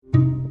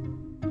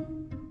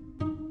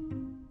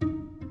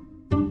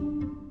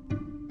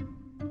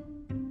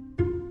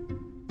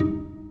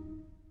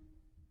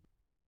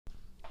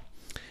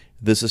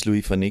This is Louis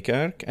van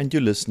Niekerk, and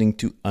you're listening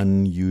to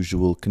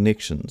Unusual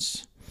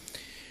Connections.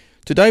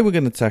 Today we're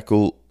going to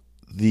tackle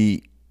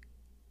the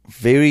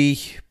very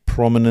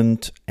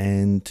prominent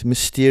and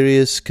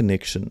mysterious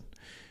connection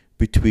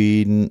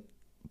between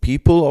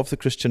people of the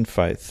Christian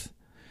faith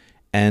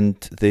and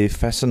their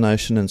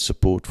fascination and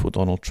support for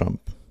Donald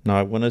Trump. Now,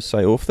 I want to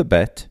say off the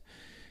bat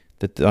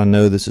that I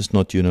know this is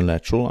not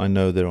unilateral. I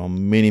know there are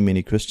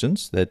many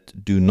Christians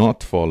that do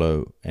not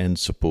follow and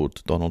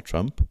support Donald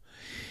Trump.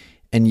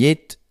 And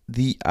yet,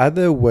 the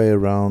other way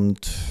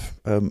around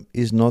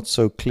is not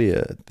so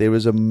clear. There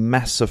is a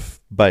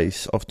massive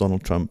base of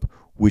Donald Trump,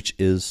 which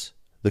is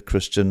the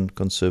Christian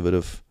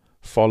conservative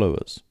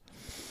followers.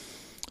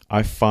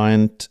 I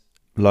find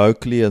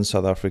locally in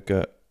South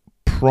Africa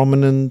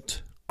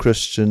prominent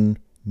Christian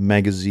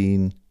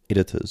magazine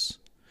editors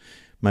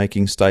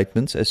making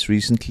statements as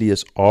recently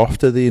as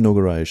after the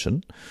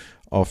inauguration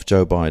of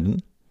Joe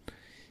Biden,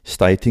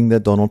 stating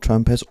that Donald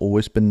Trump has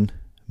always been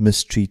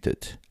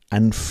mistreated,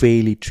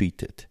 unfairly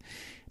treated,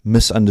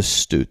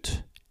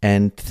 misunderstood,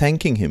 and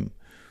thanking him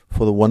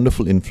for the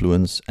wonderful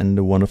influence and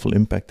the wonderful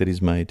impact that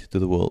he's made to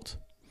the world.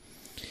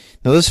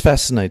 Now, this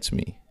fascinates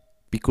me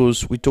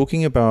because we're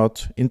talking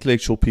about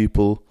intellectual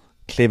people,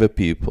 clever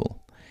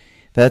people,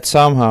 that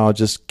somehow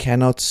just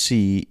cannot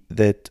see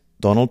that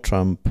Donald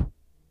Trump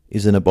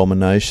is an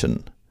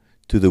abomination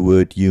to the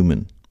word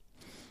human,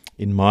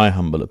 in my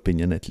humble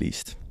opinion at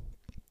least.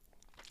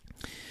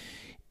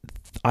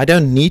 I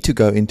don't need to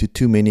go into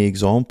too many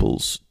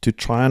examples to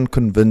try and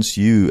convince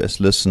you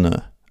as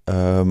listener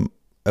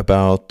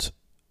about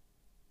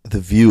the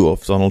view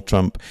of Donald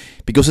Trump,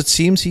 because it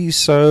seems he's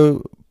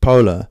so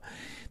polar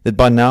that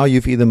by now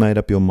you've either made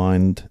up your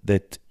mind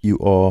that you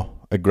are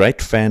a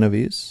great fan of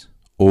his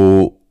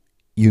or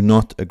you're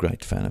not a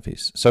great fan of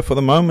his. So for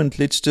the moment,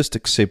 let's just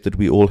accept that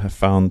we all have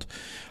found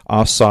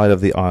our side of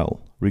the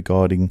aisle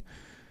regarding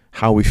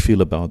how we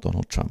feel about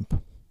Donald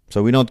Trump.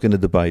 So we're not going to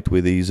debate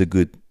whether he's a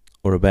good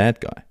or a bad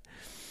guy.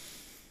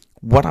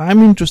 What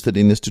I'm interested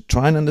in is to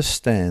try and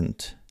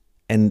understand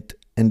and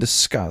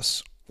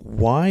discuss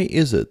why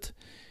is it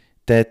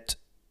that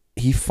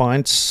he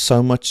finds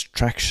so much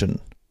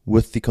traction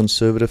with the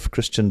conservative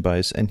Christian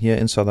base, and here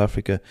in South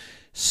Africa,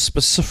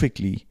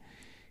 specifically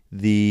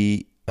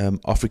the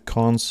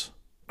Afrikaans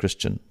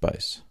Christian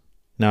base.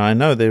 Now, I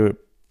know there are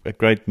a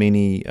great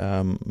many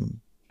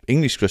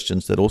English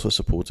Christians that also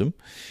support him,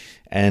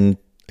 and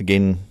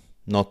again,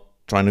 not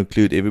trying to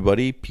include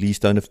everybody. Please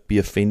don't be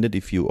offended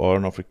if you are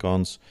an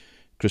Afrikaans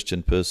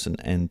Christian person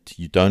and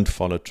you don't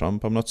follow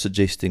Trump. I'm not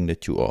suggesting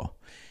that you are.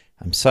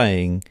 I'm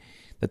saying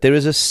that there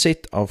is a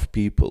set of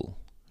people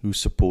who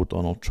support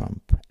Donald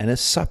Trump, and a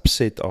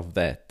subset of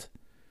that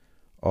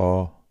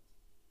are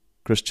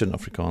Christian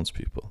Afrikaans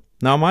people.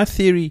 Now, my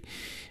theory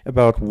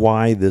about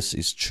why this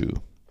is true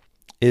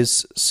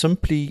is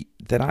simply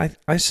that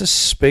I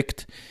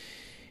suspect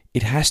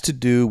it has to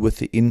do with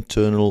the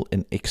internal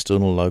and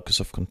external locus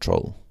of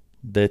control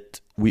that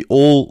we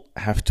all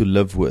have to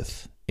live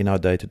with in our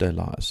day-to-day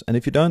lives. And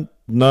if you don't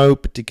know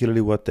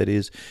particularly what that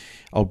is,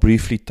 I'll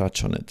briefly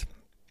touch on it.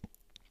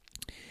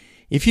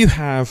 If you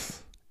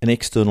have an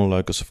external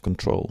locus of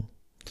control,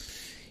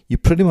 you're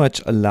pretty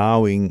much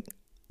allowing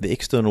the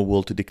external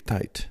world to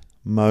dictate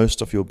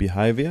most of your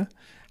behavior,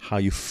 how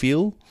you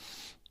feel,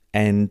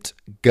 and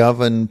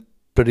govern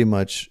pretty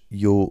much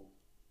your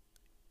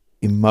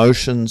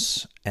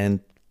emotions and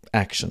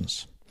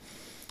actions.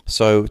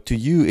 So to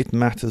you, it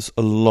matters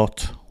a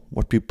lot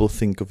what people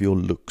think of your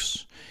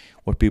looks,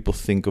 what people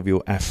think of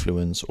your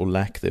affluence or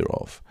lack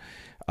thereof.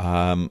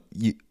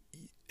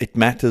 It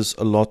matters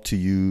a lot to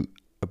you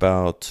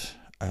about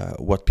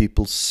what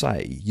people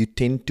say. You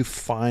tend to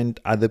find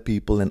other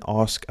people and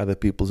ask other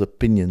people's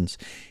opinions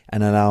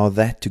and allow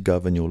that to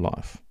govern your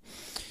life.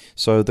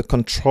 So the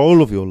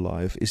control of your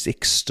life is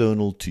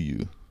external to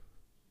you.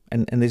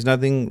 And there's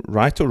nothing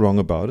right or wrong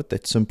about it.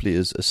 That simply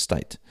is a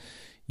state.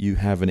 You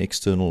have an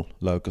external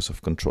locus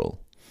of control.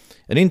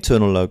 An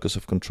internal locus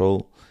of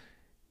control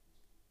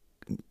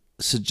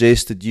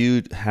suggests that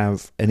you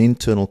have an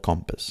internal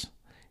compass.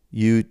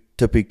 You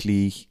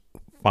typically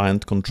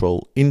find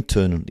control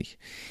internally.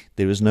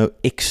 There is no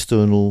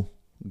external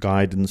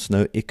guidance,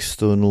 no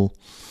external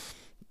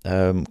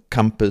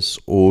compass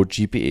or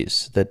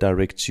GPS that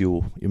directs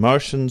your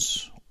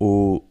emotions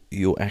or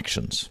your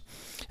actions.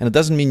 And it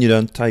doesn't mean you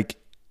don't take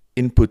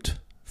input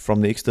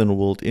from the external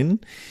world in,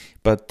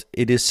 but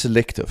it is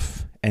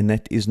selective, and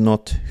that is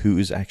not who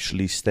is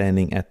actually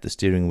standing at the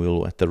steering wheel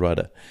or at the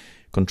rudder,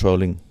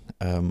 controlling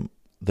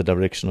the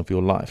direction of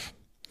your life.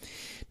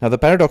 Now, the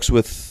paradox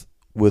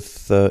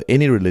with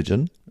any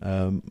religion,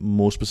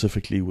 more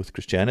specifically with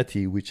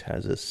Christianity, which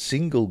has a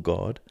single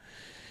God,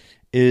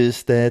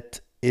 is that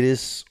it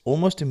is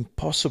almost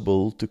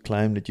impossible to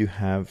claim that you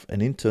have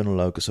an internal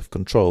locus of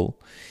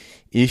control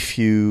if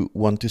you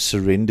want to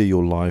surrender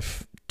your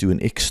life to an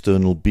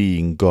external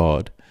being,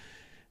 God,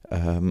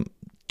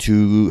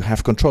 to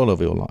have control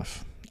over your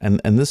life. And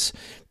this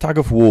tug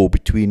of war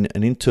between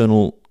an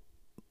internal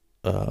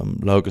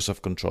locus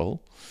of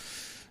control,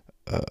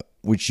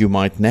 which you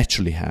might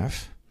naturally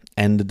have,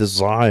 and the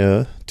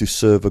desire to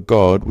serve a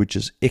God which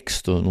is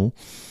external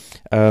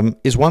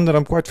is one that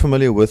I'm quite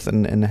familiar with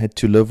and had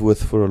to live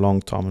with for a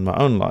long time in my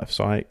own life.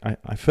 So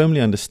I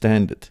firmly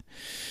understand it.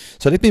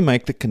 So let me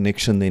make the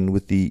connection then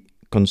with the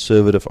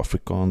conservative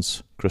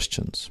Afrikaans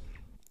Christians.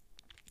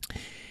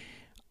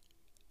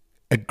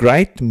 A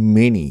great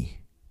many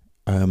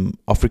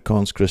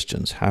Afrikaans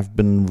Christians have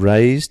been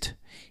raised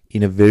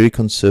in a very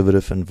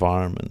conservative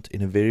environment,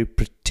 in a very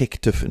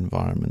protective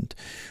environment,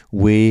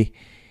 where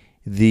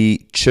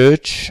the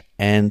church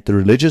and the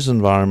religious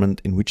environment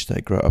in which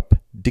they grow up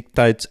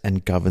dictates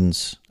and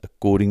governs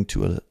according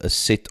to a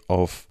set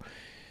of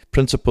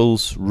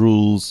principles,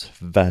 rules,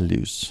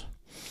 values.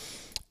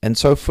 And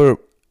so for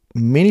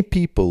many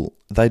people,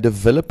 they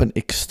develop an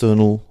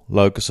external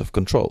locus of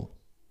control.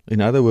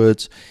 In other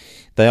words,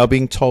 they are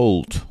being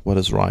told what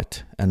is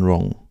right and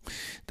wrong.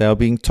 They are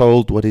being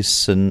told what is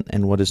sin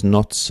and what is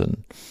not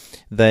sin.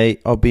 They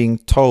are being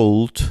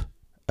told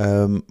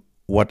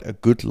what a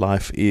good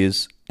life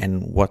is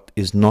and what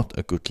is not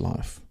a good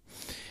life.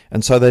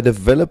 And so they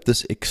develop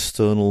this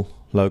external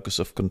locus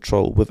of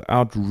control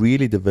without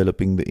really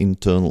developing the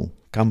internal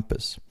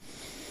compass.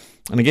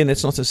 And again,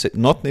 that's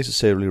not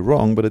necessarily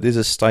wrong, but it is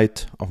a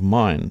state of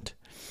mind.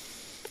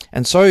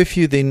 And so if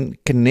you then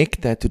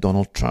connect that to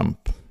Donald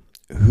Trump,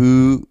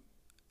 who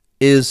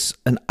is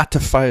an utter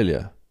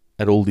failure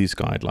at all these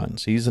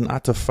guidelines. He's an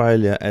utter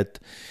failure at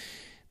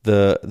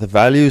the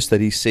values that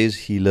he says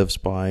he lives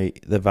by,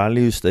 the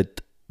values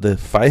that the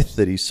faith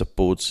that he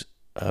supports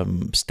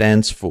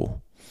stands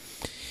for.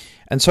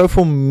 And so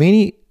for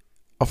many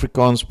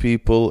Afrikaans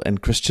people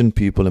and Christian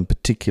people in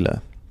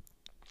particular,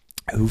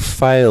 who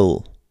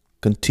fail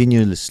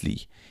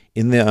continuously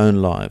in their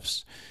own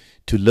lives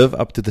to live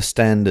up to the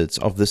standards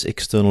of this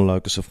external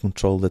locus of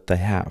control that they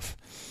have,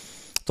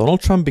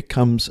 Donald Trump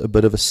becomes a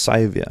bit of a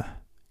savior.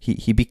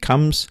 He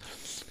becomes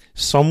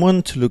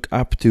someone to look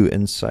up to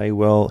and say,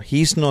 well,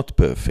 he's not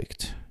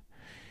perfect.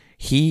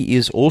 He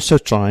is also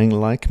trying,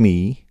 like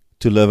me,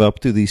 to live up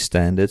to these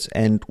standards.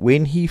 And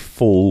when he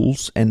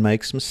falls and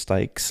makes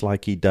mistakes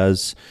like he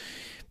does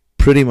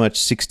pretty much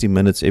 60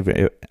 minutes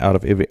out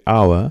of every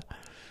hour,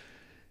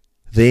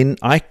 then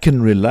I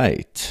can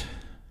relate.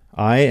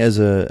 I, as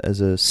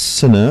a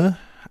sinner,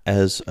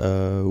 as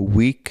a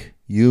weak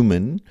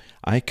human,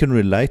 I can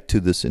relate to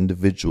this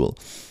individual.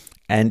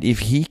 And if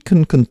he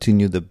can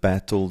continue the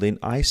battle, then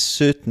I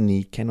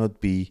certainly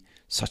cannot be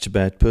such a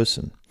bad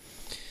person.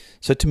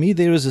 So to me,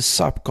 there is a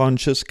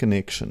subconscious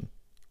connection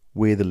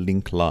where the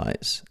link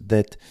lies,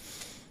 that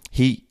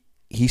he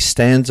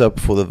stands up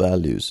for the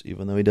values,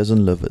 even though he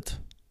doesn't live it.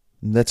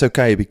 And that's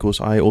okay, because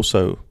I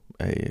also,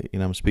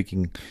 I'm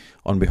speaking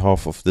on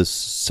behalf of this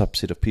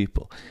subset of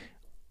people.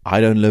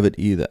 I don't live it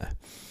either.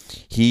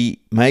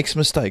 He makes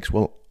mistakes.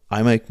 Well,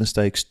 I make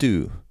mistakes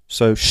too.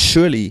 So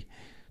surely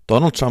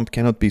Donald Trump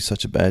cannot be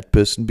such a bad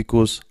person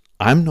because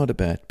I'm not a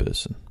bad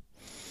person.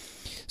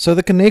 So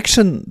the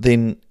connection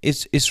then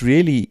is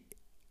really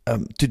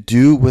to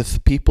do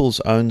with people's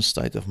own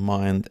state of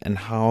mind and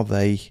how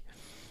they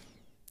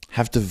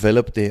have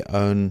developed their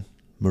own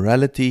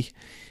morality,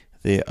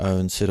 their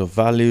own set of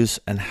values,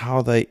 and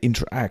how they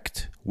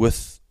interact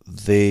with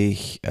their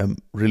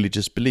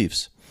religious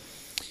beliefs.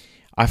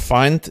 I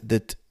find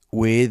that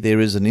where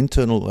there is an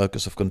internal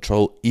locus of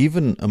control,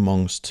 even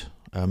amongst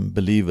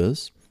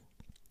believers,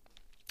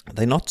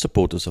 they're not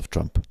supporters of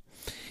Trump.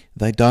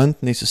 They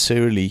don't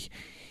necessarily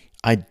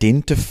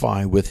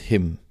identify with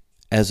him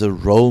as a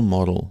role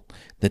model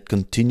that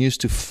continues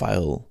to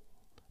fail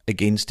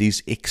against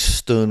these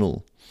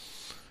external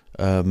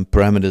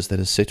parameters that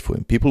are set for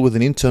him. People with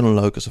an internal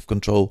locus of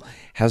control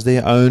has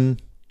their own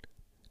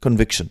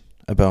conviction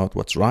about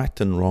what's right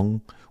and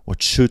wrong,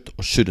 what should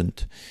or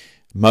shouldn't.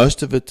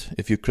 Most of it,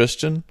 if you're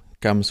Christian,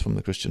 comes from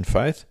the Christian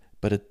faith,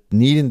 but it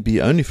needn't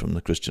be only from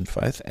the Christian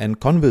faith.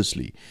 And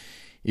conversely,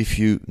 if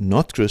you're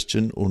not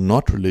Christian or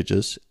not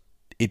religious,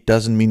 it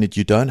doesn't mean that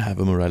you don't have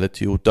a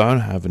morality or don't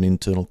have an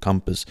internal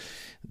compass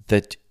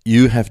that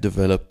you have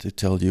developed to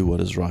tell you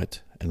what is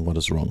right and what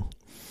is wrong.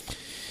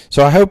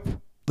 So I hope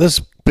this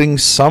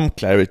brings some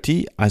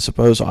clarity. I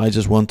suppose I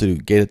just wanted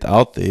to get it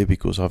out there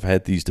because I've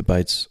had these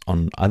debates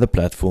on other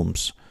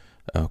platforms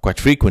quite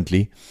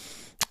frequently,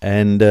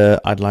 and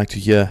I'd like to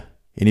hear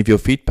any of your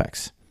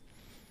feedbacks.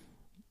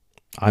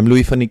 I'm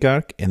Louis van die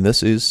Kerk, and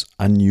this is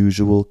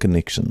Unusual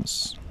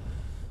Connections.